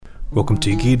Welcome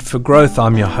to Geared for Growth.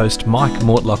 I'm your host, Mike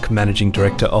Mortlock, Managing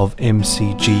Director of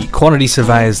MCG Quantity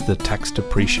Surveyors, the tax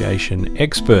depreciation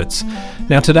experts.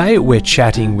 Now today we're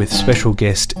chatting with special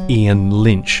guest Ian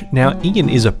Lynch. Now Ian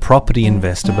is a property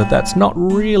investor, but that's not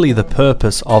really the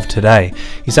purpose of today.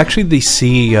 He's actually the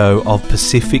CEO of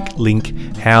Pacific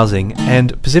Link Housing,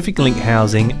 and Pacific Link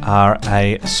Housing are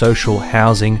a social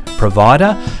housing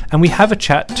provider, and we have a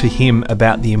chat to him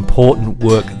about the important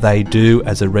work they do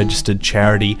as a registered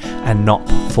charity and not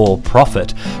for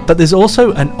profit. But there's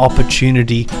also an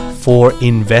opportunity for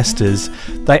investors.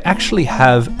 They actually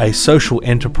have a social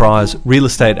enterprise real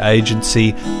estate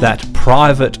agency that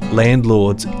private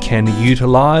landlords can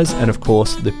utilize, and of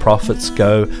course the profits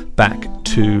go back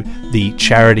to the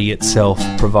charity itself,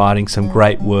 providing some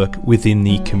great work within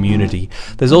the community.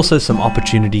 There's also some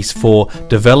opportunities for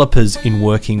developers in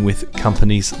working with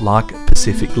companies like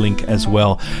Pacific Link as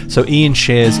well. So Ian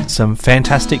shares some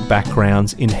fantastic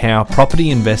backgrounds in how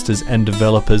property investors and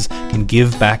developers can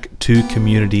give back to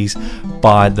communities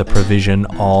by the provision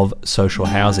of social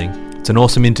housing. It's an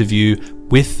awesome interview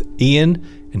with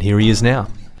Ian, and here he is now.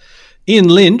 Ian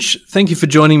Lynch, thank you for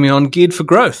joining me on Geared for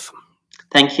Growth.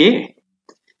 Thank you.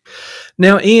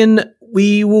 Now, Ian,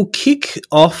 we will kick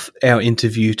off our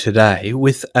interview today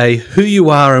with a who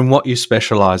you are and what you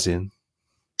specialise in.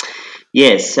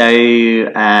 Yes, so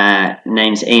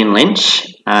name's Ian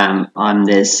Lynch. I'm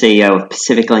the CEO of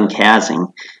Pacific Link Housing,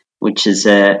 which is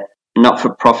a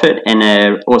not-for-profit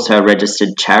and also a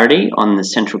registered charity on the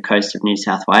central coast of New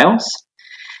South Wales.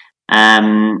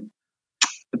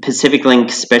 Pacific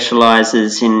Link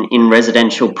specialises in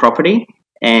residential property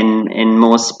and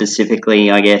more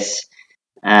specifically, I guess,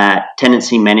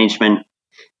 tenancy management,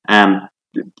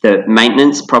 the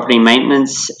maintenance, property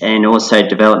maintenance, and also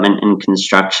development and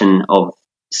construction of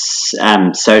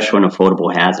social and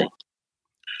affordable housing.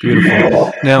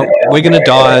 Beautiful. Now, we're going to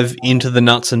dive into the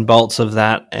nuts and bolts of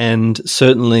that and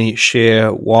certainly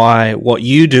share why what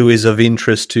you do is of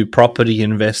interest to property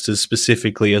investors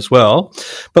specifically as well.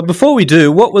 But before we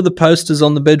do, what were the posters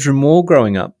on the bedroom wall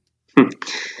growing up?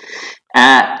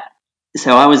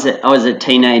 So I was a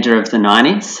teenager of the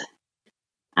 90s,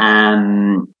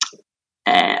 and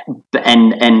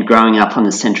growing up on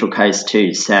the Central Coast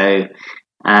too. So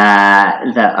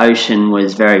the ocean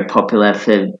was very popular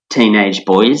for teenage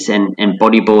boys, and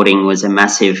bodyboarding was a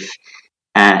massive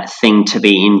thing to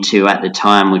be into at the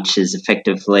time, which is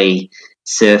effectively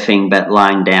surfing but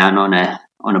lying down on a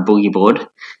boogie board.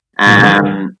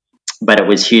 But it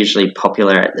was hugely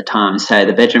popular at the time. So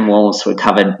the bedroom walls were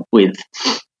covered with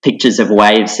pictures of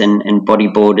waves and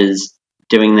bodyboarders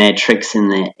doing their tricks in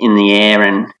the air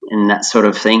and that sort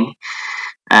of thing.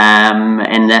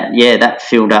 And that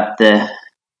filled up the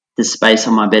space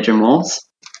on my bedroom walls.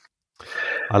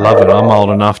 I love it. I'm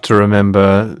old enough to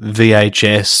remember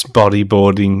VHS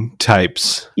bodyboarding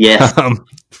tapes. Yes.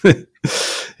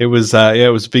 It was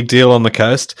a big deal on the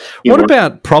coast. What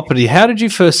about property? How did you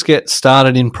first get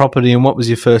started in property, and what was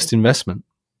your first investment?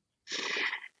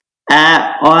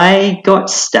 I got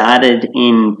started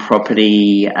in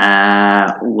property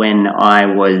when I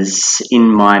was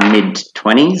in my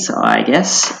mid-20s, I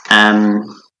guess.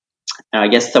 I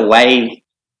guess the way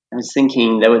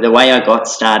I got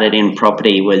started in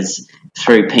property was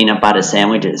through peanut butter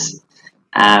sandwiches.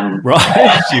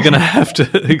 Right, you're going to have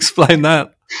to explain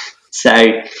that.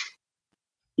 So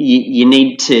you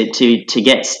need to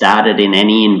get started in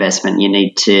any investment, you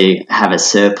need to have a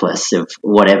surplus of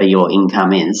whatever your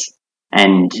income is.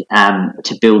 And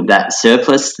to build that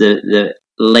surplus, the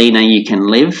leaner you can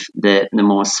live, the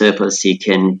more surplus you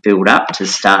can build up to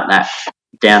start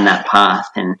down that path.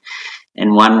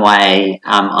 And one way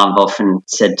I've often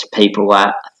said to people,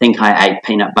 I think I ate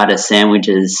peanut butter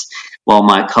sandwiches while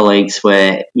my colleagues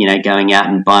were, going out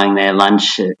and buying their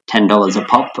lunch at $10 a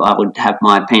pop. I would have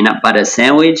my peanut butter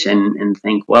sandwich and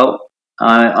think, well,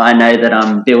 I know that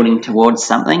I'm building towards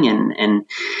something. And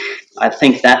I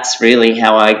think that's really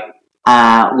how I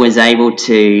was able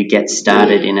to get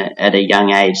started at a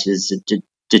young age, is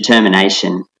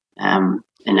determination and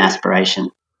aspiration.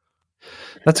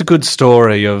 That's a good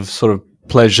story of sort of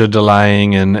pleasure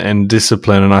delaying and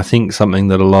discipline, and I think something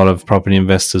that a lot of property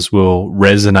investors will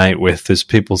resonate with is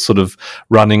people sort of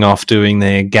running off doing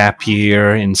their gap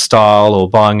year in style or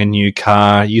buying a new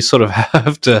car. You sort of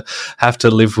have to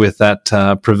live with that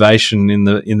privation in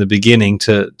the beginning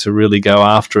to really go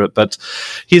after it. But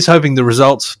here's hoping the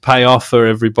results pay off for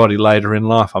everybody later in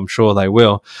life. I'm sure they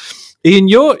will. Ian,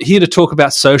 you're here to talk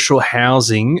about social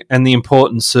housing and the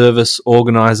important service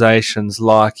organisations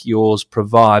like yours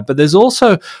provide, but there's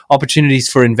also opportunities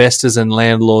for investors and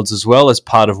landlords as well as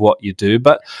part of what you do.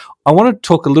 But I want to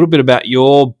talk a little bit about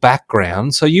your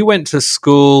background. So you went to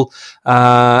school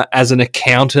as an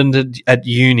accountant at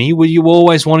uni. Were you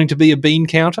always wanting to be a bean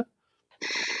counter?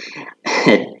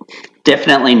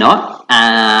 Definitely not.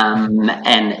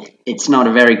 And it's not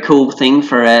a very cool thing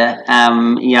for a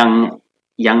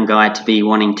young guy to be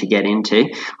wanting to get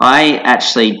into. I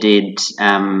actually did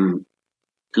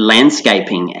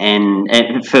landscaping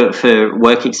and for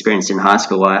work experience in high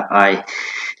school. I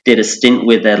did a stint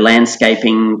with a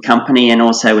landscaping company and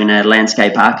also in a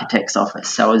landscape architect's office.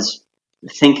 So I was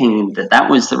thinking that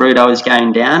was the route I was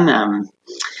going down.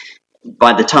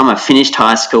 By the time I finished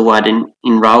high school, I'd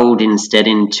enrolled instead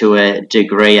into a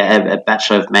degree, a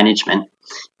Bachelor of Management,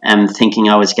 thinking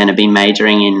I was going to be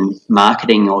majoring in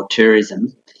marketing or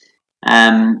tourism.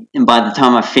 And by the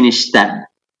time I finished that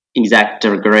exact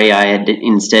degree, I had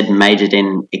instead majored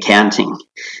in accounting.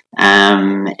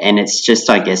 And it's just,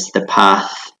 I guess, the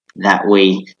path that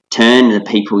we turn, the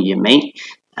people you meet.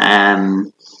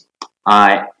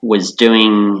 I was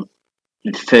doing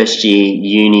the first year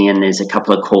uni, and there's a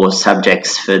couple of core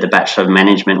subjects for the Bachelor of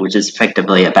Management, which is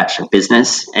effectively a Bachelor of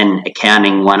Business, and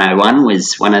Accounting 101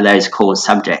 was one of those core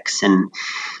subjects. And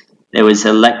there was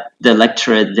the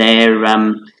lecturer there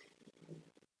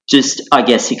just, I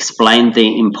guess, explained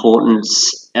the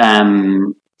importance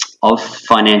of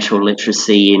financial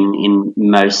literacy in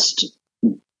most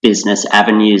business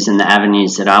avenues and the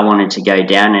avenues that I wanted to go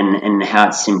down, and how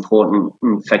it's important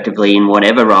effectively in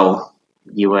whatever role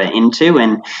you were into.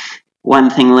 And one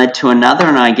thing led to another,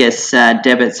 and I guess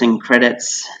debits and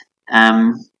credits,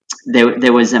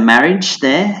 there was a marriage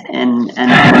there, and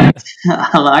I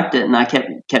liked it, and I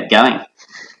kept going.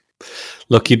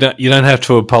 Look, you don't have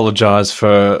to apologise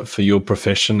for your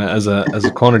profession as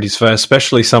a quantity surveyor,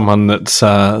 especially someone that's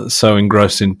so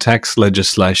engrossed in tax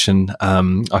legislation.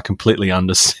 I completely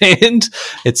understand.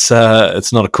 It's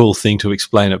not a cool thing to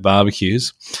explain at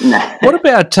barbecues. No. What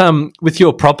about with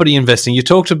your property investing? You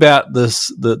talked about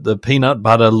the peanut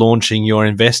butter launching your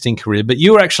investing career, but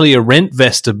you were actually a rent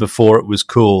vestor before it was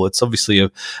cool. It's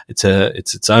obviously it's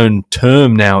its own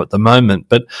term now at the moment.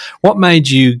 But what made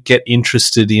you get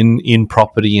interested in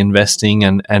property investing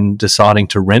and deciding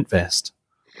to rent vest?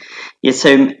 Yeah,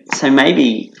 so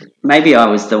maybe I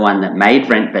was the one that made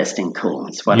rent vesting cool.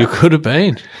 You could have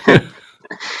been.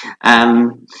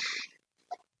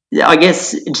 I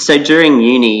guess so. During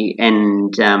uni,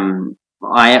 and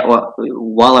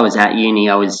while I was at uni,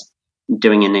 I was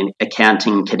doing an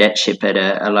accounting cadetship at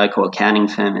a local accounting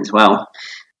firm as well.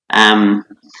 And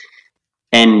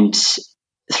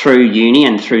through uni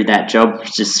and through that job,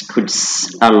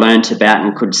 I learnt about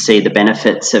and could see the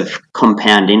benefits of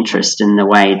compound interest and the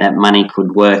way that money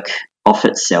could work off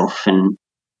itself and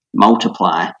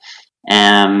multiply.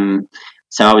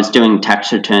 So I was doing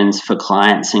tax returns for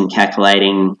clients and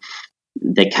calculating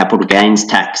the capital gains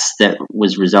tax that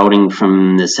was resulting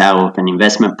from the sale of an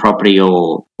investment property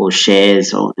or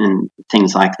shares and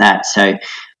things like that. So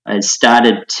I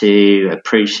started to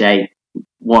appreciate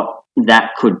what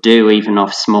that could do even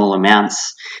off small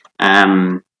amounts.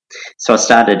 So I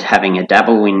started having a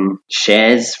dabble in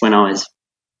shares when I was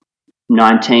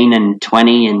 19 and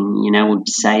 20, and would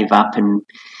save up and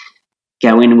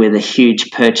go in with a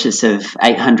huge purchase of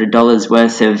 $800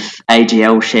 worth of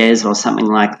AGL shares or something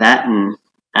like that. And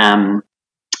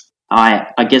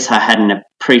I guess I had an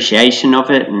appreciation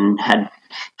of it and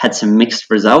had some mixed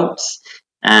results.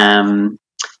 And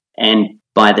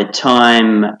by the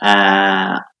time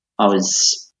I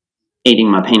was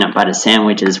eating my peanut butter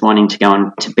sandwiches, wanting to go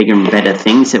on to bigger and better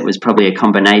things, it was probably a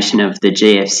combination of the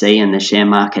GFC and the share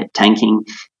market tanking.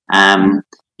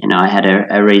 I had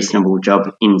a reasonable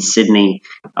job in Sydney.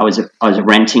 I was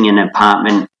renting an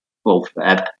apartment,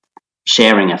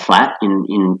 sharing a flat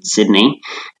in Sydney.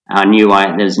 I knew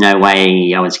there was no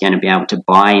way I was going to be able to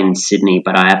buy in Sydney,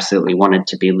 but I absolutely wanted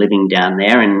to be living down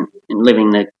there and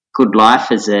living the good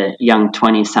life as a young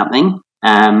 20-something.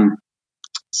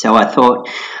 So I thought,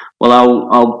 well,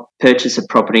 I'll purchase a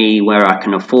property where I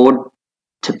can afford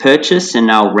to purchase, and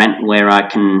I'll rent where I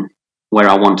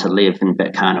want to live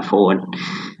but can't afford.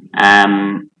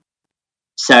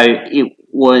 So it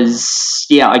was,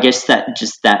 I guess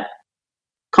that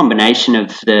combination of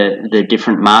the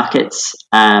different markets,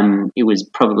 it was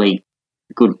probably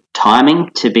good timing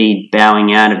to be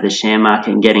bowing out of the share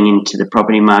market and getting into the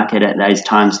property market at those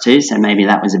times too. So maybe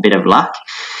that was a bit of luck.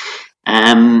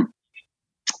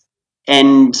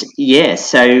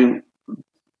 So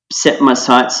set my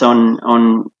sights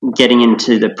on getting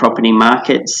into the property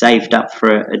market, saved up for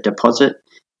a deposit,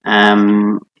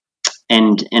 and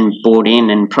bought in,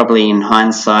 and probably in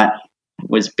hindsight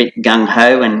was a bit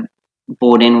gung-ho and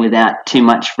bought in without too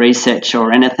much research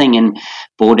or anything, and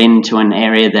bought into an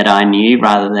area that I knew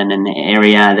rather than an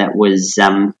area that was,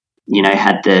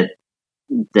 had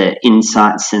the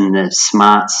insights and the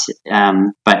smarts.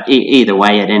 But either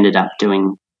way, it ended up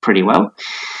doing pretty well.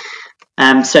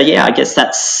 I guess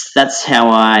that's how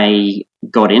I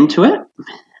got into it.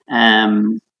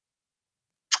 And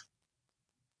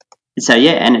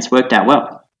it's worked out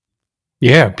well.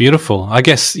 Yeah, beautiful. I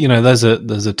guess, those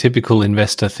are typical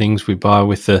investor things. We buy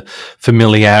with the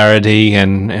familiarity,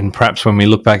 and perhaps when we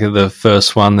look back at the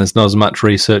first one, there's not as much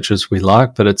research as we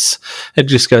like, but it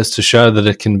just goes to show that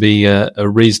it can be a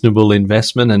reasonable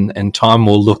investment, and time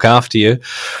will look after you.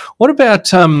 What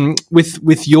about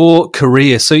with your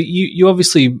career? So you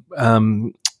obviously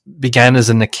began as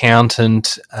an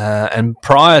accountant, and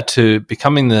prior to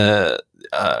becoming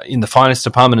in the finance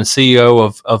department and CEO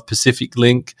of Pacific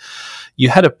Link, you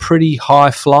had a pretty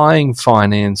high-flying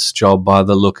finance job by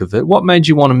the look of it. What made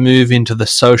you want to move into the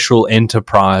social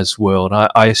enterprise world?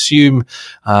 I assume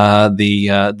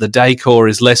the decor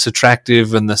is less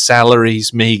attractive and the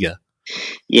salary's meagre.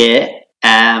 Yeah,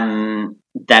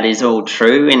 that is all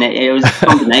true, and it was a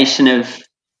combination of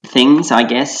things, I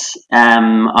guess.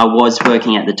 I was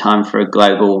working at the time for a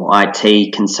global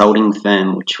IT consulting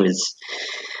firm, which was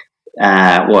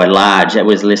large. It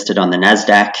was listed on the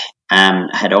NASDAQ,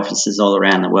 had offices all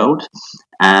around the world.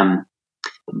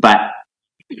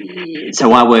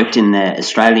 So I worked in the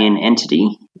Australian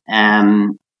entity.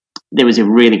 There was a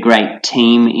really great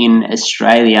team in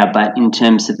Australia, but in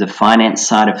terms of the finance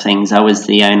side of things, I was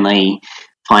the only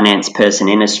finance person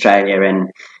in Australia,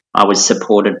 and I was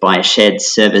supported by a shared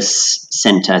service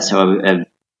centre, so a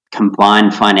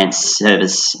combined finance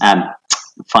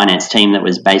team that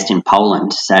was based in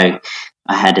Poland. So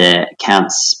I had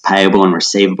accounts payable and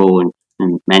receivable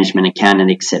and management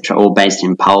accountant, etc., all based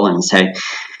in Poland. So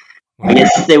I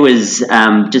guess there was,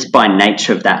 just by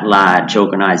nature of that large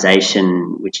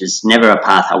organisation, which is never a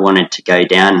path I wanted to go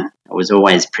down. I was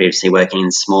always previously working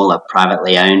in smaller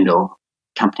privately owned or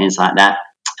companies like that.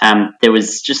 There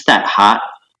was just that heart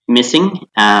missing.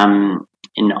 In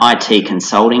IT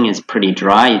consulting is pretty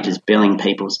dry. You're just billing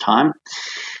people's time.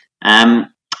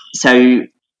 So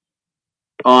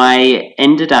I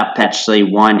ended up actually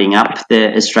winding up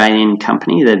the Australian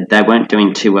company. They weren't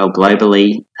doing too well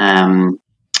globally, and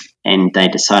they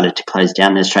decided to close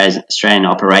down the Australian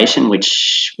operation,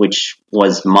 which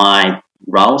was my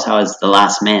role. So I was the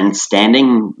last man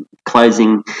standing,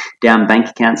 closing down bank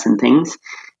accounts and things.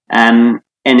 And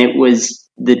it was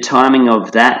the timing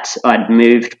of that. I'd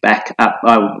moved back up.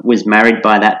 I was married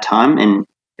by that time, and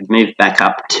moved back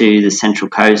up to the Central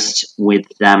Coast with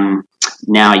now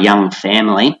a young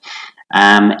family,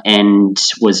 and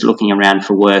was looking around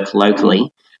for work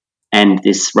locally. And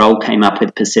this role came up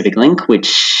with Pacific Link,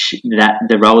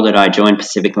 the role that I joined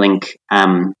Pacific Link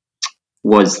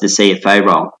was the CFO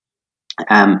role.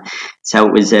 So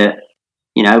it was a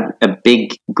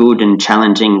big, good and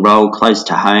challenging role close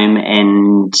to home,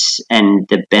 and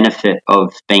the benefit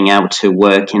of being able to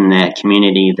work in the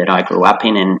community that I grew up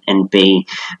in and be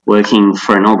working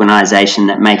for an organisation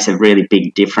that makes a really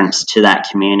big difference to that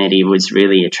community was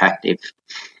really attractive.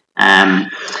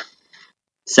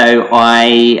 So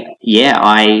I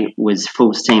was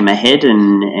full steam ahead,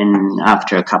 and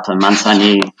after a couple of months I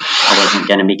knew I wasn't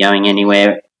going to be going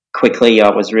anywhere quickly.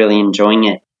 I was really enjoying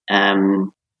it.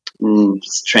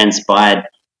 It's transpired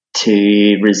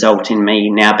to result in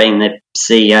me now being the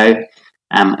CEO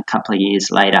a couple of years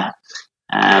later.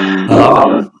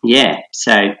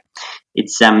 So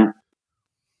it's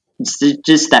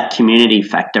just that community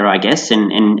factor, I guess,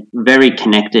 and very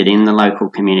connected in the local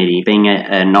community. Being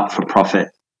a not-for-profit,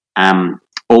 all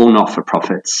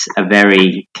not-for-profits are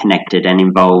very connected and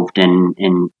involved and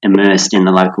immersed in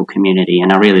the local community,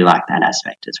 and I really like that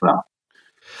aspect as well.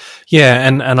 Yeah,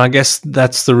 and I guess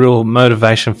that's the real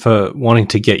motivation for wanting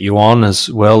to get you on as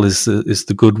well, is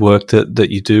the good work that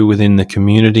you do within the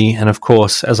community. And of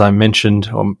course, as I mentioned,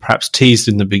 or perhaps teased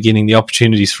in the beginning, the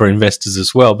opportunities for investors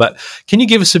as well. But can you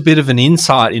give us a bit of an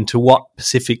insight into what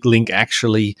Pacific Link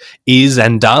actually is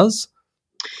and does?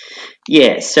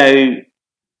 Yeah, so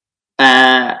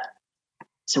we're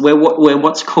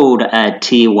what's called a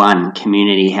Tier 1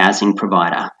 community housing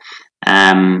provider.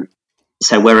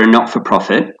 So we're a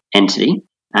not-for-profit entity.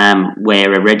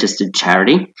 We're a registered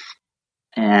charity.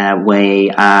 We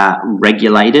are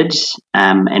regulated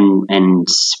and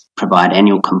provide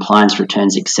annual compliance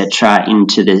returns, etc.,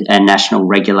 into a national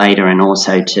regulator and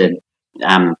also to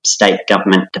state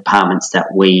government departments that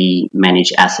we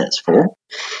manage assets for.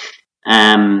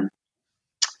 And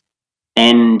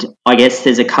I guess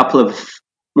there's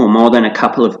more than a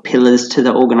couple of pillars to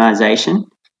the organisation.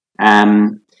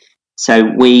 So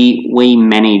we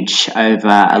manage over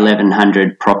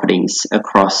 1,100 properties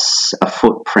across a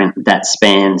footprint that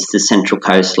spans the Central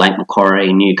Coast, Lake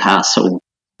Macquarie, Newcastle,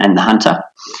 and the Hunter.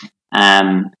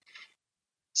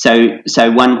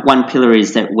 So one pillar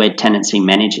is that we're tenancy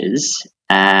managers,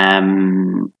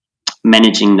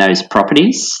 managing those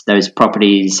properties. Those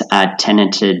properties are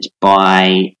tenanted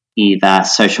by either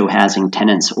social housing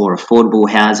tenants or affordable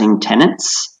housing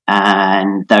tenants,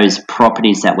 and those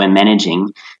properties that we're managing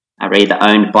are either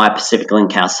owned by Pacific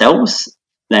Link ourselves,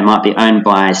 they might be owned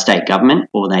by state government,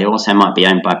 or they also might be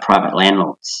owned by private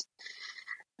landlords.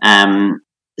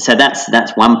 So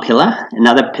that's one pillar.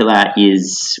 Another pillar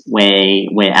is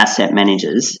we're asset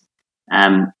managers.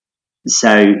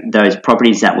 So those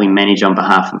properties that we manage on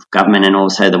behalf of government and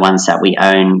also the ones that we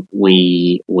own,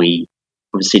 we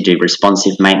obviously do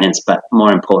responsive maintenance, but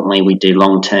more importantly, we do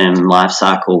long-term life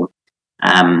cycle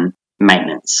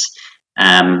maintenance.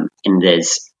 And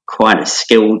there's quite a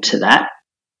skill to that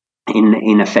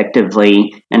in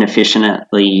effectively and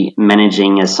efficiently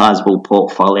managing a sizable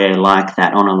portfolio like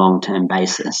that on a long-term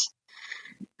basis.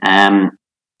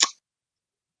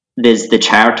 There's the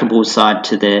charitable side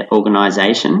to the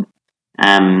organisation.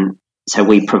 So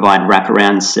we provide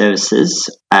wraparound services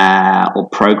or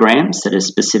programs that are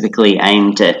specifically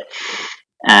aimed at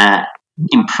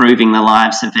improving the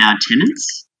lives of our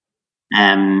tenants.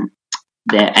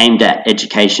 They're aimed at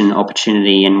education,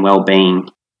 opportunity and wellbeing.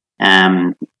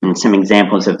 And some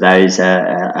examples of those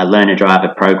are a learner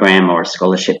driver program or a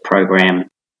scholarship program,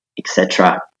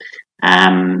 etc.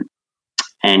 I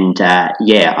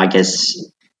guess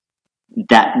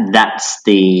that's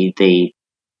the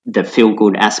feel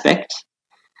good aspect.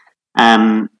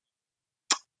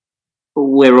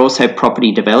 We're also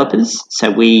property developers, so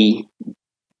we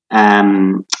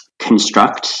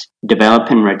construct, develop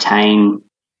and retain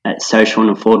social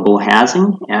and affordable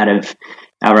housing out of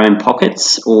our own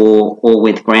pockets or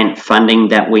with grant funding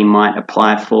that we might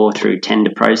apply for through tender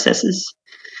processes.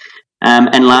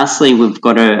 And lastly, we've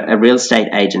got a real estate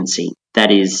agency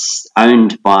that is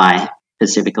owned by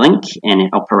Pacific Link, and it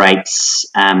operates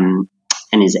and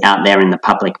is out there in the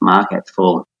public market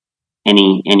for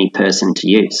any person to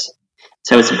use.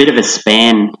 So it's a bit of a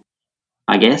span,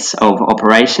 I guess, of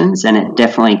operations, and it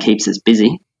definitely keeps us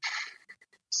busy.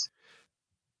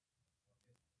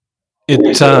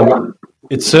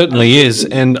 It certainly is,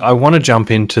 and I want to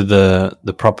jump into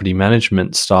the property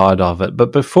management side of it.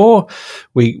 But before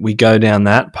we go down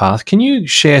that path, can you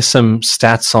share some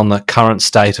stats on the current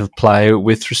state of play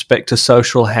with respect to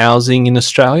social housing in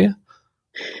Australia?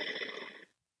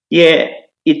 Yeah,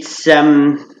 it's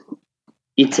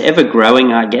ever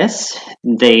growing, I guess.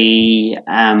 The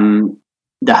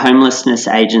homelessness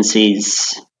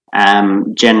agencies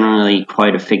generally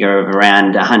quote a figure of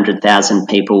around 100,000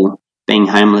 people being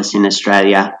homeless in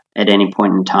Australia at any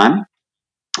point in time,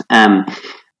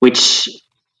 which,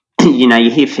 you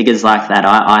hear figures like that,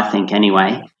 I think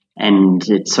anyway, and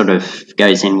it sort of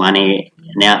goes in one ear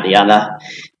and out the other.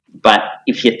 But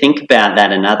if you think about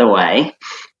that another way,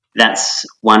 that's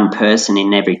one person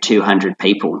in every 200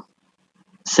 people.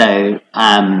 So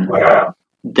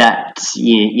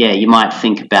you might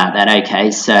think about that.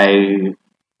 Okay, so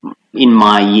in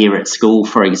my year at school,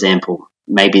 for example,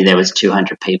 maybe there was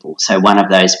 200 people. So one of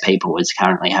those people is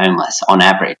currently homeless on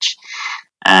average.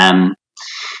 And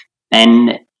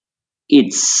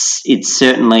it's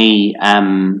certainly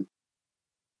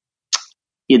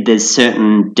there's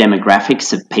certain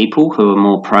demographics of people who are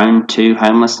more prone to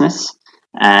homelessness.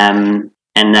 And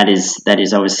that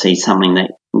is obviously something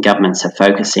that governments are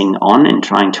focusing on and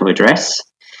trying to address.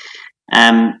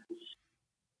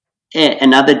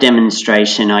 Another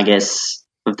demonstration, I guess,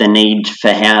 of the need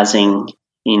for housing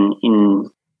in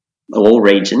all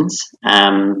regions,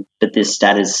 but this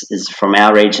stat is from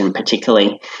our region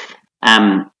particularly.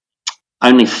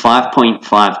 Only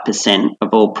 5.5% of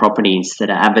all properties that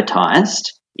are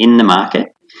advertised in the market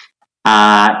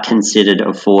are considered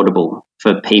affordable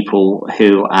for people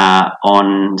who are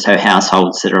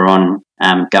households that are on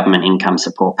government income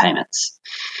support payments.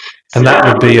 And that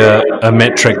would be a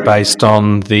metric based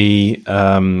on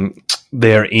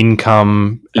their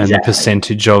income and the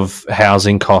percentage of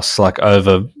housing costs, like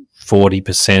over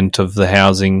 40% of the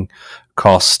housing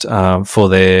cost for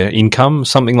their income,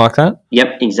 something like that?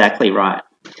 Yep, exactly right.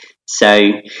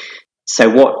 So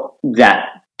what that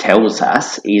tells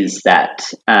us is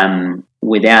that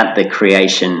without the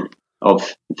creation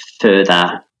of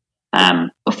further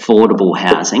affordable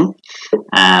housing,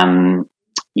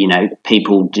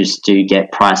 people just do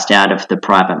get priced out of the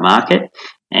private market.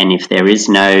 And if there is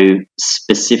no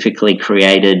specifically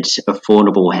created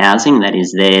affordable housing that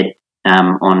is there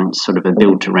on sort of a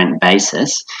build-to-rent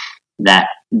basis, that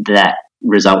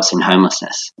results in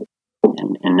homelessness.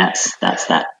 And that's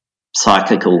that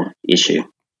cyclical issue.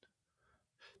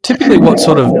 Typically, what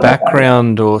sort of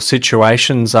background or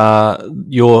situations are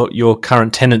your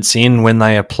current tenants in when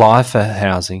they apply for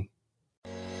housing?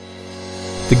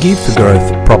 The Geared for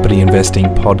Growth Property Investing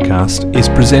podcast is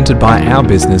presented by our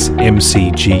business,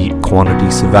 MCG Quantity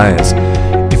Surveyors.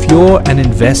 If you're an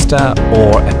investor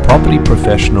or a property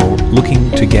professional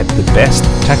looking to get the best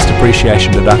tax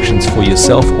depreciation deductions for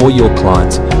yourself or your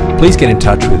clients, please get in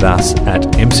touch with us at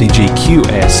mcgqs.com.au.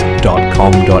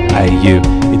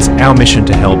 It's our mission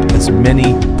to help as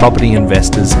many property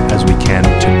investors as we can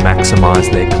to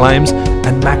maximise their claims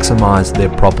and maximise their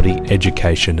property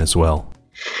education as well.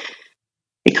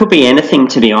 It could be anything,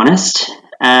 to be honest.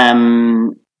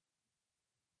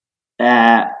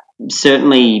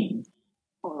 Certainly,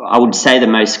 I would say the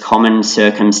most common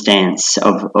circumstance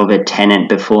of a tenant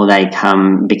before they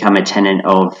become a tenant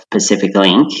of Pacific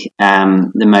Link,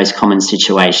 the most common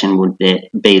situation would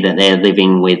be that they're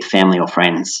living with family or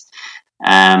friends.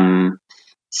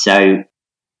 So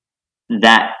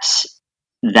that's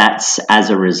as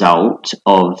a result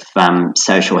of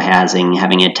social housing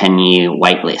having a 10-year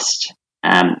wait list.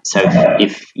 So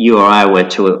if you or I were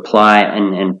to apply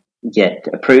and get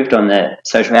approved on the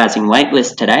social housing wait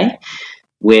list today,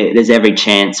 there's every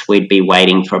chance we'd be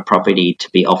waiting for a property to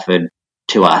be offered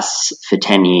to us for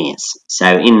 10 years. So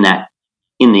in the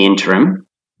interim,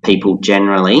 people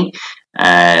generally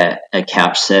are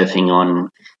couch surfing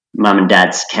on mum and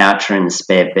dad's couch or in the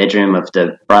spare bedroom of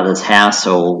the brother's house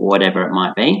or whatever it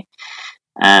might be.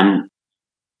 And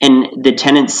the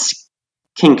tenants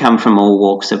can come from all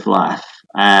walks of life.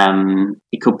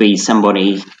 It could be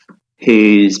somebody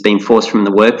who's been forced from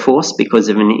the workforce because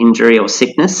of an injury or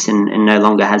sickness and no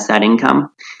longer has that income.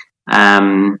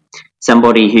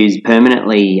 Somebody who's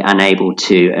permanently unable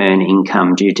to earn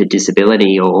income due to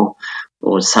disability or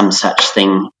some such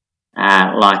thing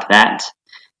like that.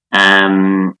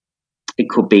 It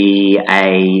could be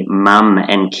a mum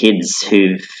and kids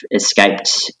who've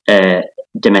escaped a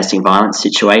domestic violence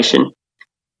situation.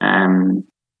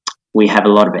 We have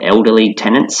a lot of elderly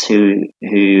tenants who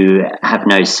have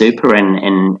no super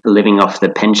and living off the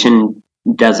pension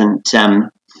doesn't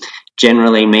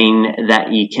generally mean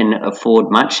that you can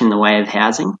afford much in the way of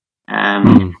housing.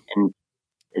 And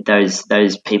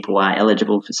those people are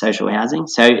eligible for social housing.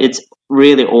 So it's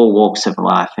really all walks of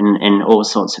life and all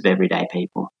sorts of everyday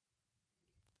people.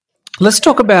 Let's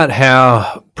talk about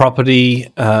how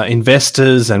property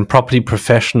investors and property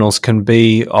professionals can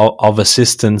be of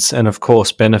assistance and, of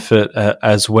course, benefit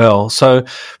as well. So,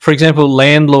 for example,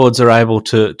 landlords are able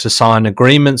to sign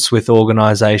agreements with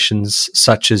organisations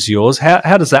such as yours.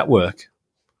 How does that work?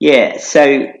 Yeah,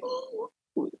 so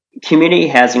community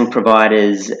housing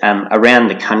providers around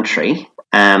the country,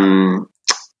 and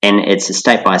it's a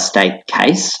state-by-state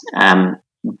case,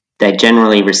 they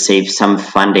generally receive some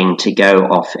funding to go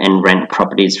off and rent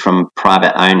properties from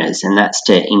private owners, and that's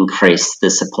to increase the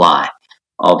supply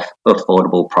of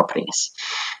affordable properties.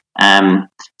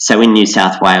 So in New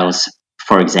South Wales,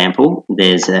 for example,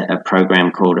 there's a program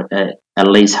called a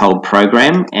leasehold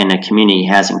program, and a community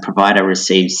housing provider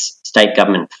receives state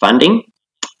government funding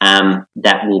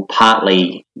that will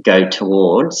partly go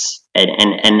towards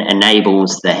and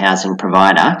enables the housing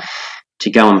provider to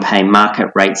go and pay market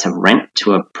rates of rent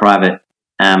to a private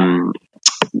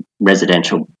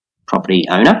residential property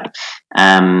owner.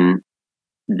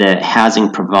 The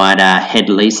housing provider head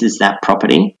leases that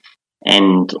property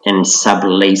and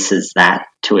subleases that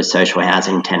to a social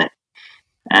housing tenant.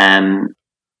 And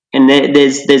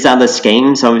there's other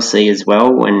schemes, obviously, as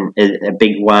well. And a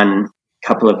big one a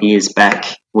couple of years back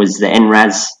was the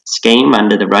NRAS scheme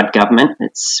under the Rudd government.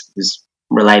 It was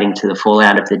relating to the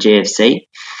fallout of the GFC.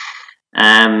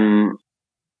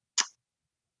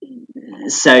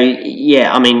 So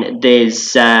yeah, I mean,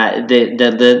 there's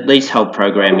the leasehold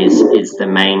program is the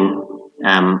main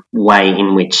way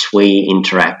in which we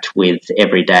interact with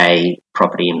everyday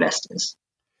property investors.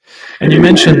 And you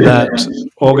mentioned that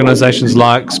organisations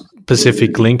like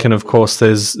Pacific Link, and of course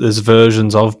there's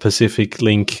versions of Pacific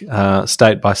Link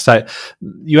state by state.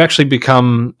 You actually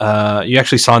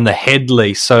sign the head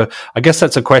lease. So I guess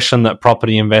that's a question that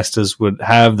property investors would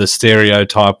have. The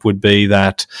stereotype would be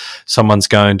that someone's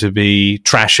going to be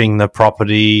trashing the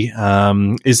property.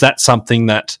 Is that something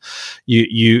that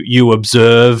you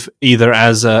observe either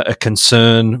as a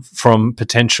concern from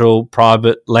potential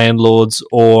private landlords,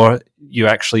 or you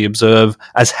actually observe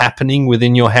as happening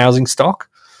within your housing stock?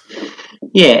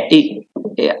 Yeah,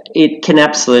 it can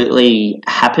absolutely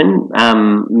happen.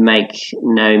 Make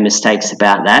no mistakes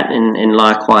about that. And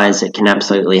likewise, it can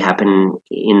absolutely happen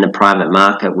in the private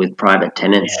market with private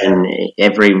tenants. Yeah. And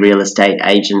every real estate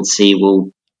agency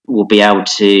will be able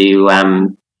to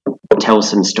tell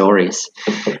some stories.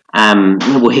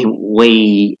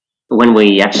 When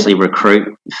we actually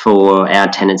recruit for our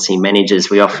tenancy managers,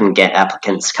 we often get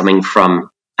applicants coming from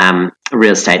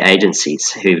real estate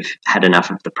agencies who've had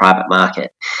enough of the private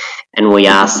market, and we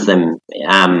ask them,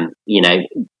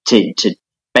 to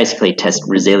basically test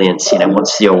resilience.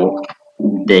 What's an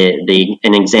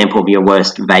example of your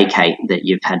worst vacate that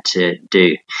you've had to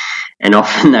do, and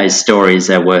often those stories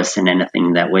are worse than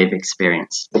anything that we've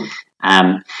experienced.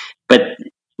 But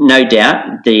no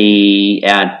doubt,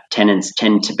 our tenants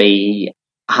tend to be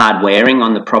hard wearing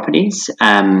on the properties,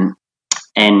 and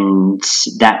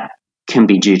that can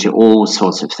be due to all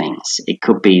sorts of things. It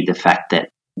could be the fact that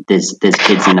there's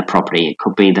kids in the property. It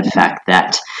could be the fact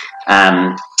that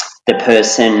the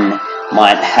person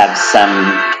might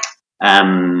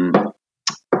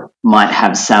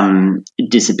have some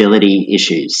disability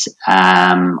issues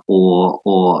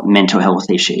or mental health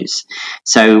issues.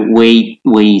 So we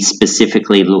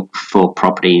specifically look for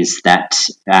properties that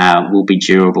will be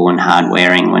durable and hard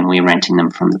wearing when we're renting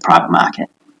them from the private market.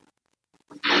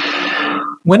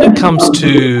 When it comes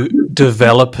to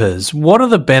developers, what are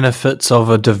the benefits of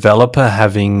a developer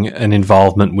having an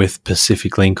involvement with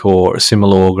Pacific Link or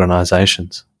similar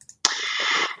organisations?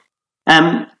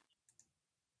 I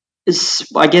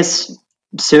guess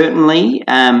certainly,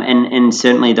 and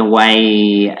certainly the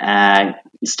way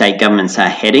state governments are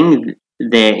heading,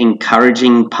 they're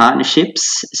encouraging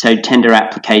partnerships. So tender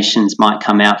applications might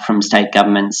come out from state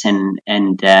governments, and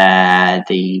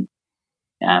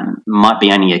might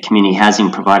be only a community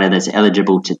housing provider that's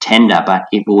eligible to tender, but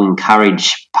it will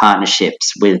encourage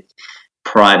partnerships with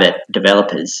private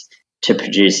developers to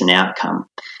produce an outcome.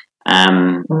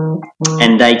 And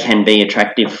they can be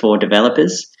attractive for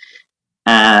developers.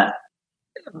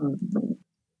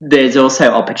 There's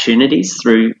also opportunities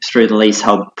through the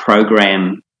leasehold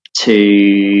program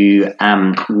to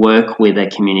work with a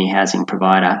community housing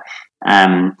provider,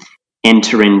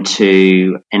 enter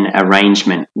into an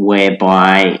arrangement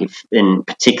whereby, if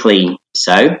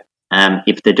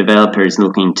the developer is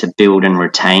looking to build and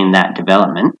retain that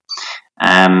development,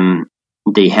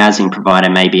 the housing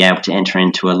provider may be able to enter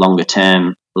into a longer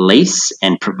term lease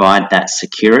and provide that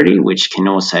security, which can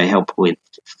also help with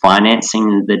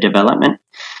financing the development.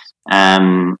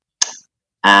 And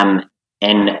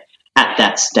at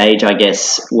that stage, I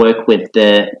guess, work with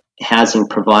the housing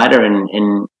provider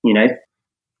and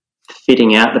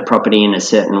fitting out the property in a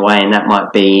certain way, and that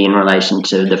might be in relation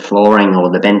to the flooring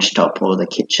or the bench top or the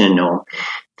kitchen or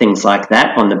things like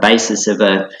that, on the basis of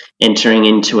entering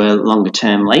into a longer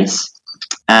term lease.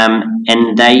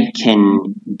 And they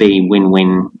can be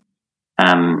win-win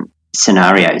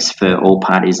scenarios for all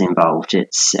parties involved.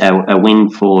 It's a win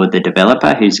for the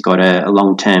developer who's got a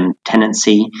long-term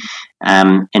tenancy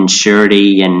and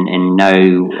surety and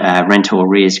no rental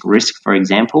arrears risk, for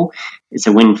example. It's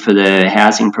a win for the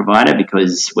housing provider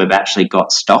because we've actually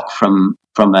got stock from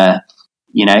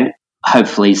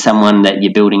hopefully someone that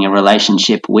you're building a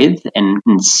relationship with, and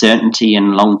certainty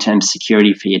and long-term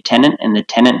security for your tenant, and the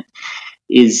tenant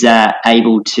is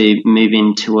able to move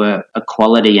into a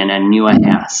quality and a newer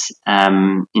house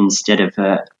instead of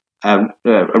a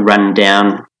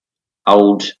run-down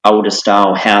older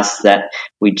style house that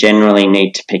we generally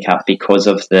need to pick up because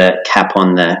of the cap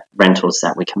on the rentals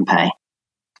that we can pay.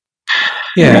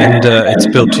 Yeah, and it's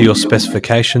built to your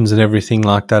specifications and everything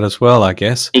like that as well, I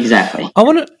guess. Exactly. I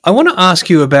want to ask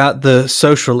you about the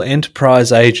social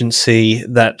enterprise agency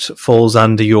that falls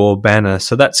under your banner.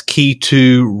 So that's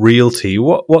Key2 Realty.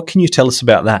 What can you tell us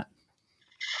about that?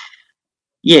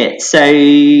 Yeah, so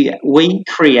we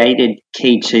created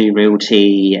Key2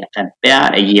 Realty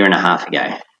about a year and a half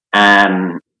ago.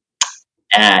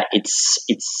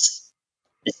 It's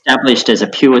established as a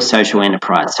pure social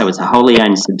enterprise, so it's a wholly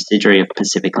owned subsidiary of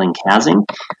Pacific Link Housing,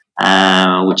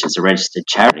 which is a registered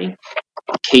charity.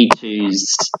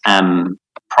 Key2's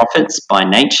profits by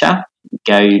nature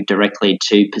go directly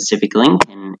to Pacific Link,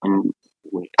 and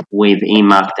we've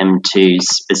earmarked them to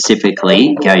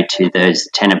specifically go to those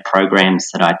tenant programs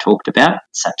that I talked about,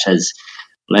 such as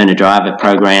learner driver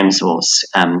programs or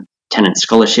tenant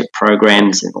scholarship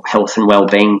programs or health and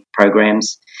wellbeing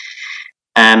programs.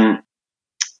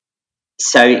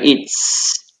 So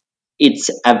it's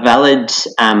a valid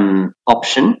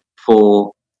option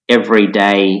for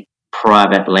everyday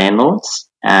private landlords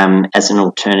as an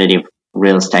alternative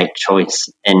real estate choice.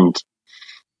 And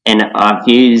I've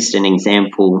used an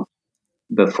example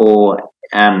before.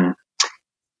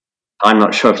 I'm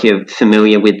not sure if you're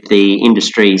familiar with the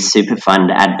industry super fund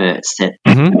adverts that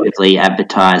typically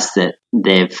advertise that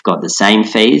they've got the same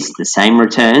fees, the same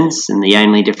returns, and the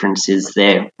only difference is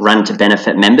they're run to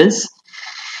benefit members.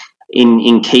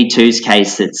 In Key2's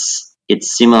case,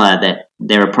 it's similar, that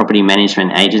they're a property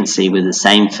management agency with the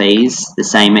same fees, the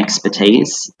same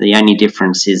expertise. The only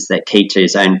difference is that Key2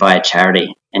 is owned by a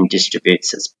charity and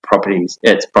distributes its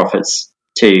profits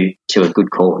to a good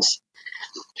cause.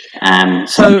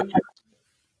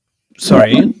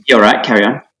 Sorry, Ian? You're right, carry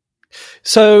on.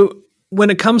 So when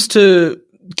it comes to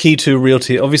Key2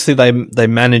 Realty, obviously they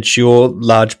manage your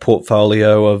large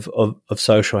portfolio of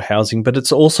social housing, but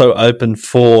it's also open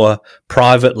for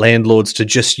private landlords to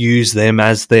just use them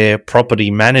as their property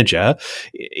manager.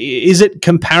 Is it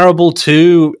comparable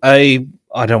to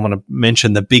I don't want to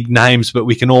mention the big names, but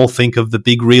we can all think of the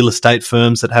big real estate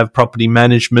firms that have property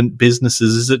management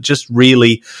businesses? Is it just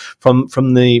really, from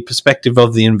the perspective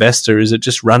of the investor, is it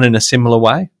just run in a similar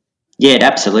way? Yeah, it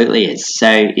absolutely is.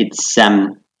 So it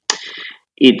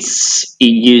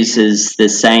uses the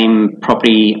same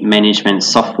property management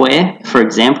software, for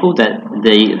example, that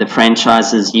the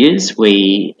franchises use.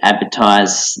 We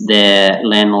advertise their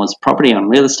landlord's property on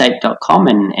realestate.com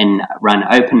and run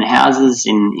open houses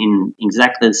in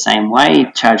exactly the same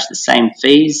way, charge the same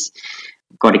fees.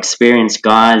 Got experienced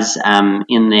guys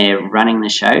in there running the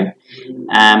show.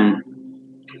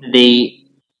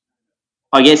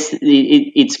 I guess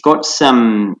it's got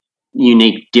some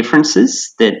unique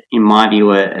differences that, in my view,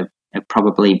 are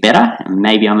probably better.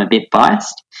 Maybe I'm a bit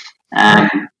biased,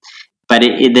 but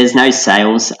there's no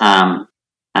sales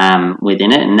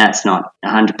within it, and that's not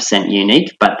 100%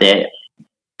 unique. But they're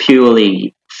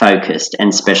purely focused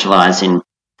and specialise in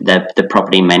the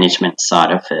property management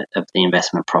side of the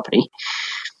investment property.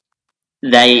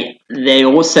 They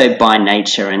also, by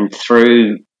nature and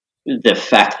through the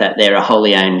fact that they're a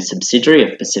wholly owned subsidiary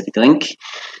of Pacific Link,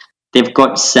 they've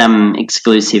got some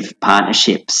exclusive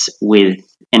partnerships with,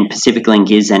 and Pacific Link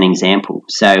is an example.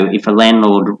 So if a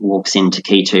landlord walks into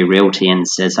Key2 Realty and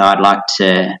says, I'd like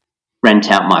to rent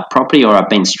out my property, or I've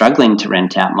been struggling to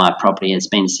rent out my property, it's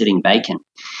been sitting vacant,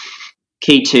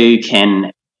 Key2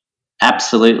 can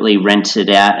absolutely rent it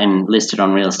out and list it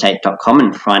on realestate.com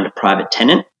and find a private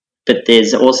tenant. But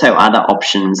there's also other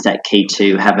options that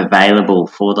Key2 have available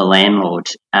for the landlord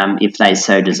if they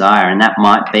so desire, and that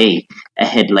might be a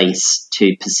head lease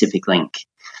to Pacific Link.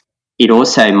 It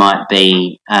also might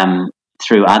be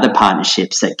through other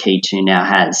partnerships that Key2 now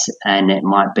has, and it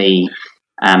might be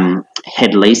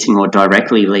head leasing or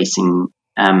directly leasing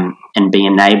and be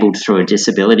enabled through a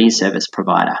disability service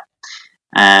provider.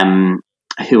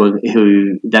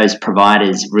 Who those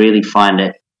providers really find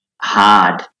it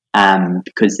hard,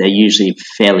 because they're usually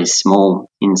fairly small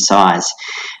in size,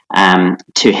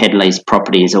 to head lease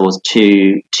properties or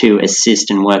to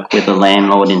assist and work with the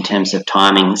landlord in terms of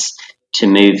timings to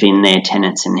move in their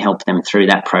tenants and help them through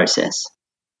that process.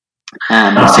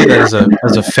 I see that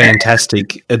as a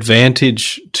fantastic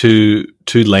advantage to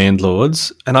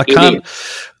landlords, and I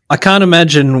can't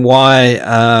imagine why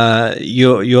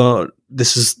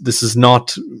this is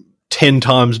not 10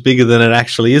 times bigger than it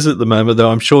actually is at the moment,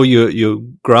 though I'm sure you're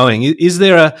growing. Is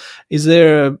there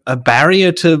a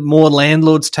barrier to more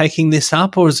landlords taking this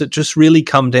up, or does it just really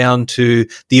come down to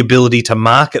the ability to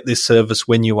market this service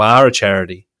when you are a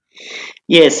charity?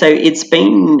 Yeah, so it's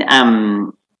been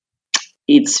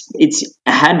it's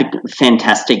had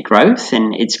fantastic growth,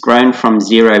 and it's grown from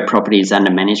 0 properties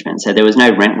under management. So there was no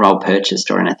rent roll purchased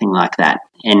or anything like that.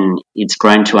 And it's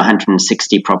grown to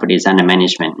 160 properties under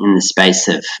management in the space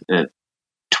of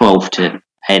 12 to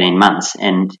 18 months.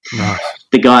 And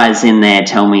the guys in there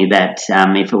tell me that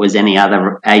if it was any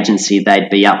other agency,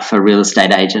 they'd be up for Real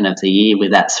Estate Agent of the Year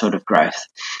with that sort of growth.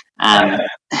 And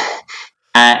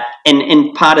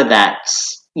part of that,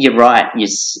 you're right,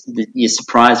 you're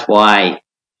surprised why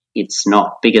it's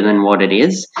not bigger than what it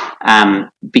is,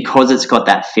 because it's got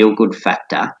that feel-good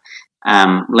factor.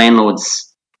 Landlords,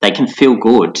 they can feel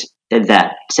good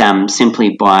that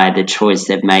simply by the choice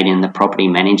they've made in the property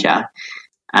manager,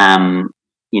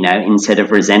 instead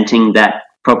of resenting that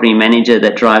property manager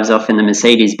that drives off in the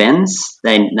Mercedes-Benz.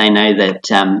 They know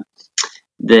that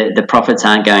the profits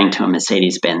aren't going to a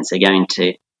Mercedes-Benz. They're going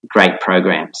to great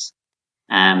programs.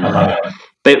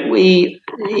 But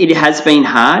it has been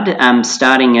hard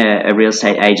starting a real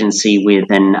estate agency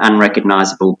with an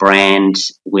unrecognisable brand,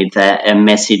 with a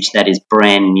message that is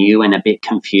brand new and a bit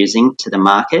confusing to the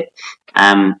market.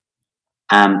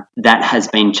 That has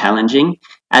been challenging,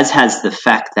 as has the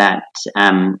fact that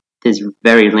there's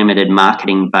very limited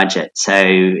marketing budget. So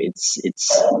it's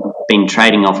been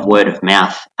trading off word of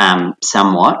mouth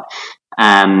somewhat.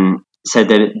 So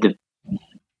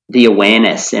the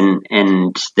awareness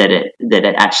and that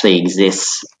it actually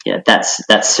exists,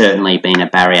 that's certainly been a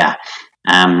barrier.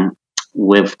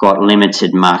 We've got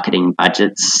limited marketing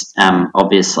budgets,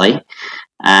 obviously,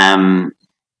 I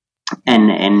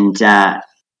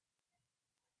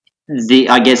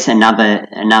guess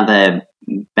another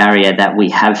barrier that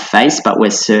we have faced, but we're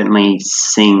certainly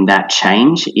seeing that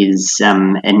change, is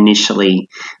initially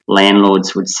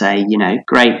landlords would say,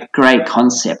 great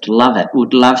concept, love it,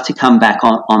 would love to come back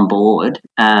on board,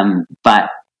 but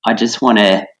I don't want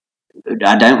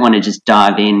to just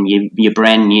dive in, you're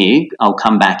brand new, I'll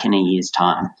come back in a year's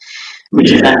time,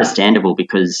 which is understandable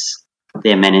because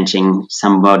they're managing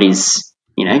somebody's,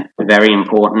 very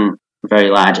important, very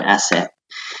large asset.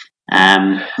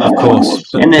 Of course,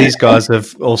 but these guys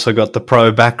have also got the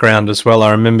pro background as well.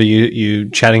 I remember you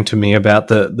chatting to me about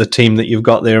the team that you've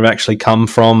got there have actually come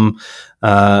from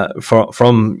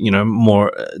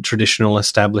more traditional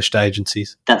established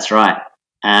agencies. That's right.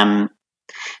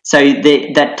 So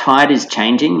that tide is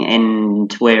changing,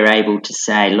 and we're able to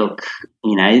say, look,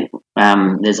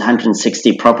 there's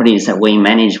 160 properties that we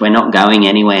manage. We're not going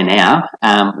anywhere now.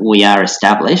 We are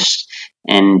established.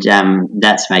 And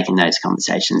that's making those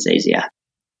conversations easier.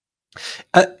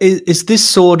 Is this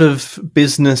sort of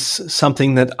business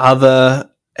something that other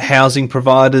housing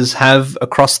providers have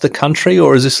across the country,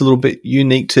 or is this a little bit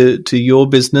unique to your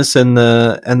business and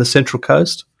the Central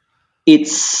Coast?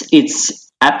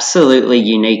 It's absolutely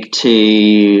unique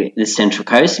to the Central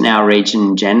Coast and our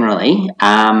region generally.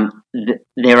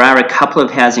 There are a couple of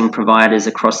housing providers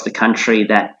across the country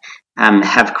that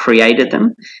have created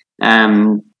them.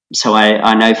 So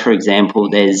I know, for example,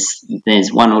 there's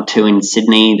one or two in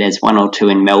Sydney, there's one or two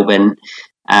in Melbourne,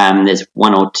 there's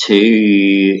one or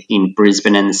two in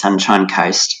Brisbane and the Sunshine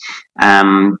Coast.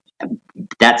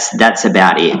 That's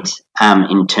about it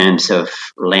in terms of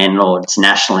landlords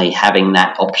nationally having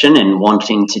that option and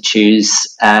wanting to choose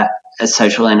a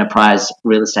social enterprise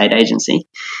real estate agency.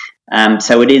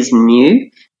 So it is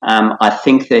new. I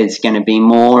think there's going to be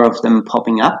more of them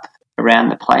popping up around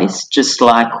the place, just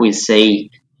like we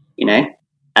see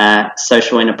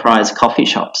social enterprise coffee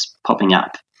shops popping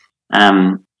up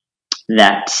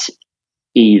that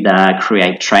either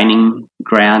create training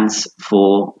grounds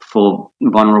for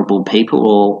vulnerable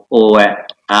people or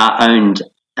are owned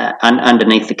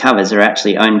underneath the covers, are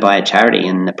actually owned by a charity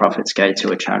and the profits go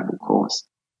to a charitable cause.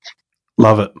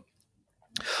 Love it.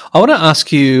 I want to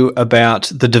ask you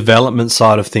about the development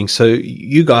side of things. So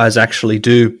you guys actually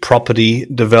do property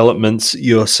developments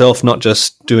yourself, not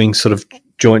just doing sort of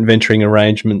joint venturing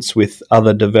arrangements with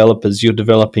other developers. You're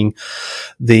developing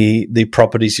the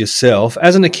properties yourself.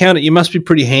 As an accountant, you must be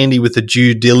pretty handy with the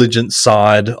due diligence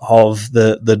side of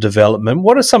the development.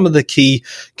 What are some of the key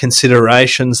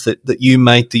considerations that you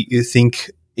make that you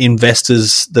think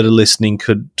investors that are listening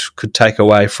could take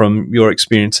away from your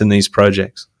experience in these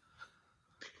projects?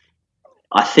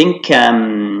 I think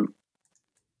the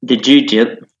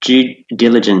due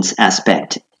diligence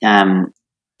aspect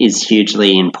is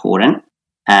hugely important.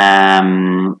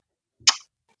 I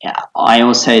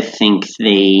also think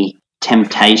the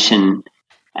temptation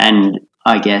and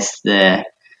I guess the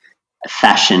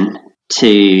fashion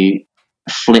to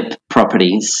flip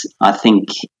properties, I think,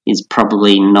 is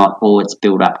probably not all it's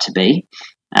built up to be,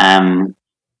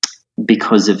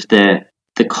 because of the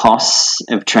costs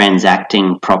of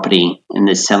transacting property and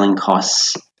the selling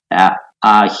costs are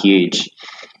huge.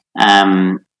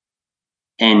 And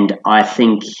I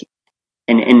think,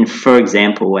 and for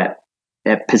example, at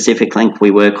Pacific Link, we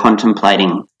were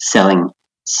contemplating selling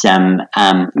some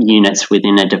units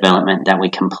within a development that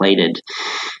we completed.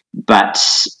 But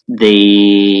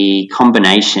the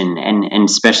combination, and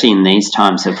especially in these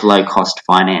times of low-cost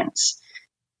finance,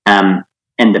 and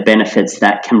the benefits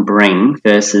that can bring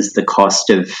versus the cost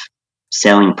of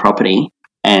selling property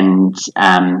and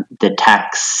the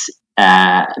tax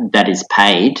that is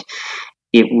paid,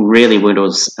 it really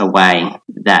whittles away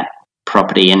that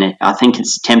property. And I think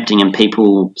it's tempting, and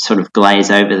people sort of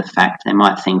glaze over the fact. They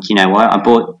might think, you know what, I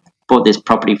bought this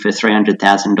property for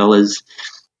 $300,000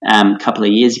 a couple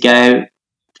of years ago.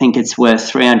 think it's worth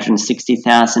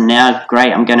 360,000 now.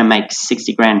 Great, I'm going to make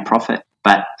 60 grand profit.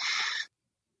 But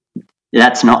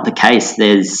that's not the case.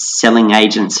 There's selling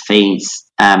agents' fees,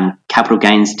 capital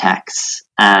gains tax,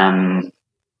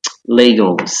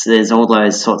 legals. There's all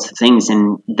those sorts of things,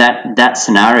 and that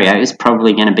scenario is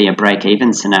probably going to be a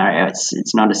break-even scenario.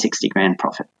 It's not a 60 grand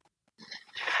profit.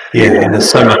 Yeah, and there's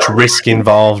so much risk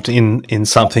involved in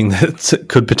something that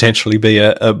could potentially be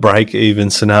a break-even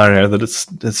scenario that it's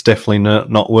definitely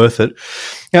not worth it.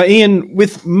 Now, Ian,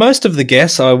 with most of the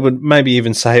guests, I would maybe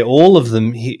even say all of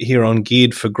them here on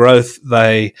Geared for Growth,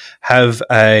 they have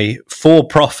a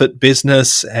for-profit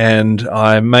business, and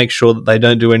I make sure that they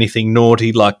don't do anything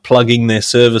naughty like plugging their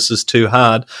services too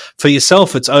hard. For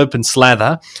yourself, it's open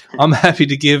slather. I'm happy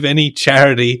to give any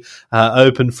charity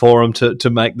open forum to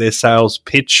make their sales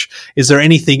pitch. Is there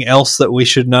anything else that we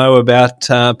should know about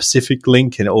Pacific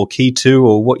Link or Key2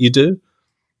 or what you do?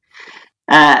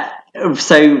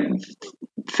 So,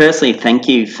 firstly, thank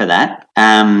you for that.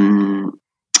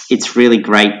 It's really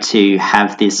great to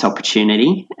have this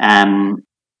opportunity.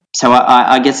 So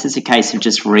I guess it's a case of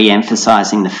just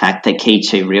re-emphasising the fact that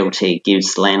Key2 Realty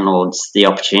gives landlords the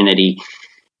opportunity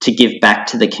to give back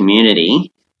to the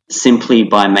community simply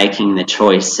by making the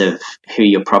choice of who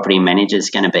your property manager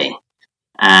is going to be.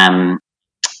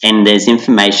 And there's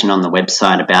information on the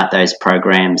website about those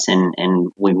programs,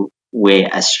 and we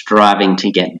are striving to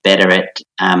get better at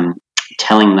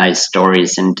telling those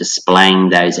stories and displaying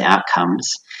those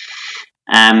outcomes.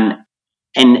 And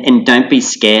don't be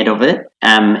scared of it.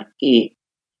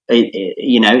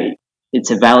 It's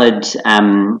a valid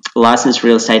licensed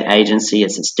real estate agency.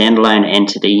 It's a standalone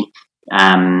entity.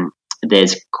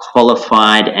 There's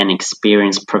qualified and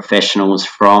experienced professionals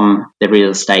from the real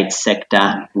estate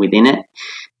sector within it.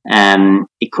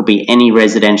 It could be any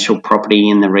residential property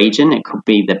in the region. It could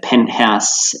be the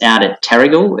penthouse out at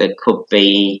Terrigal. It could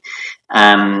be,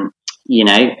 some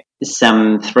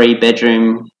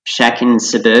 3-bedroom shack in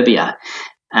suburbia.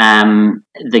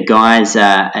 The guys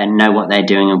know what they're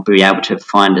doing and will be able to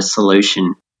find a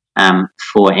solution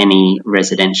for any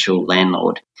residential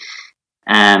landlord.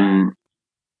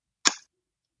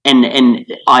 And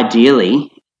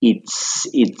ideally,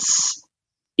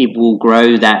 it will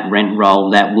grow that rent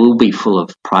roll that will be full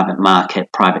of private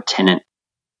market, private tenant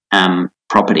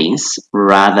properties,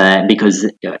 rather, because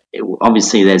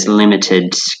obviously there's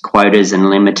limited quotas and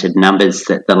limited numbers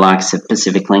that the likes of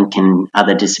Pacific Link and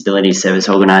other disability service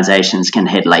organisations can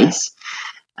head lease.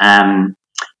 And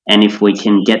if we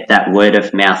can get that word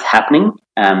of mouth happening,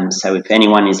 so if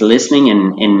anyone is listening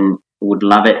and would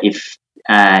love it if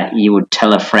you would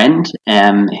tell a friend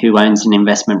who owns an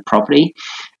investment property.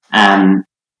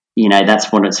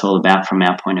 That's what it's all about from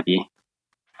our point of view.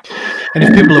 And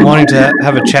if people are wanting to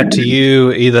have a chat to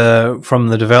you, either from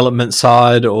the development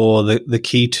side or the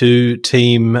Key2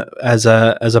 team as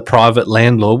a private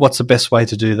landlord, what's the best way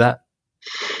to do that?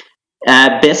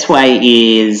 Best way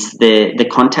is the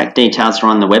contact details are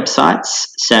on the websites.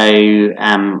 So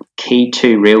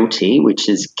Key2 Realty, which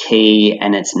is key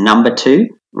and it's number 2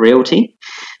 realty.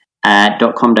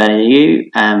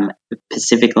 .com.au.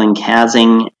 Pacific Link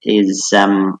Housing is,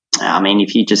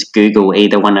 if you just Google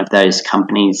either one of those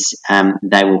companies,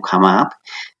 they will come up.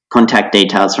 Contact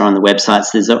details are on the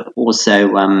websites. There's also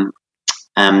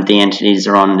the entities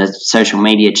are on the social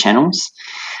media channels.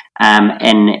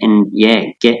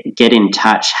 Get in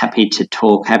touch. Happy to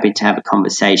talk. Happy to have a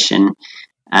conversation.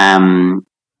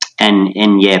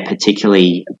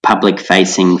 Particularly public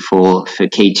facing for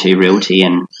Key2 Realty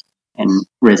and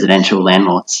residential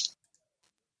landlords.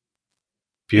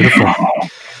 Beautiful.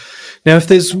 Now, if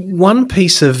there's one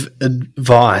piece of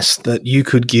advice that you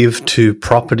could give to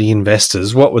property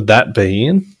investors, what would that be,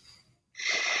 Ian?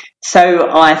 So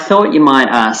I thought you might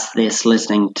ask this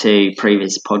listening to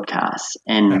previous podcasts,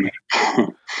 and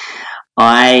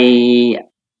I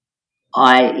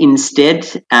instead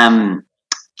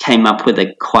came up with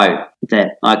a quote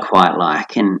that I quite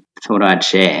like and thought I'd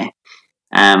share.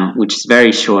 Which is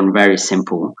very short and very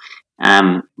simple,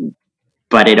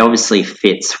 but it obviously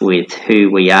fits with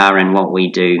who we are and what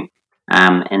we do,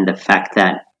 and the fact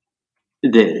that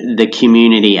the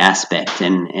community aspect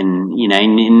and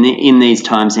in these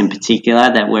times in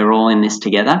particular that we're all in this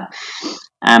together.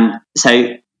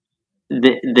 So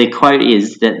the quote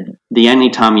is that the only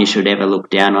time you should ever look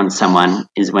down on someone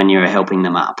is when you're helping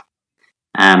them up,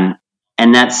 and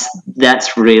that's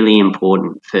really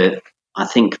important for, I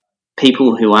think,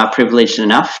 people who are privileged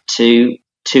enough to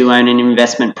own an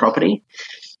investment property.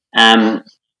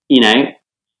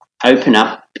 Open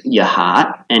up your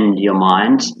heart and your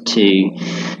mind to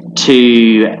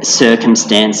to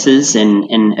circumstances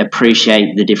and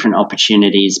appreciate the different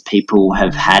opportunities people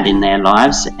have had in their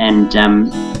lives, and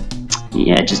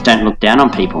just don't look down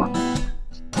on people.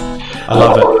 I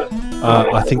love it.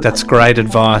 I think that's great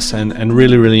advice and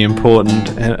really, really important.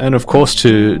 And of course,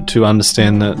 to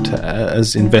understand that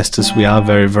as investors, we are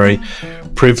very, very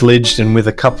privileged, and with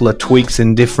a couple of tweaks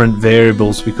in different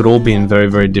variables, we could all be in very,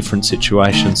 very different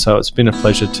situations. So it's been a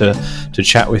pleasure to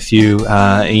chat with you,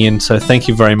 Ian. So thank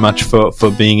you very much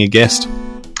for being a guest.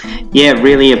 Yeah,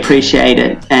 really appreciate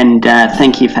it. And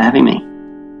thank you for having me.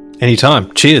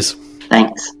 Anytime. Cheers.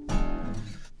 Thanks.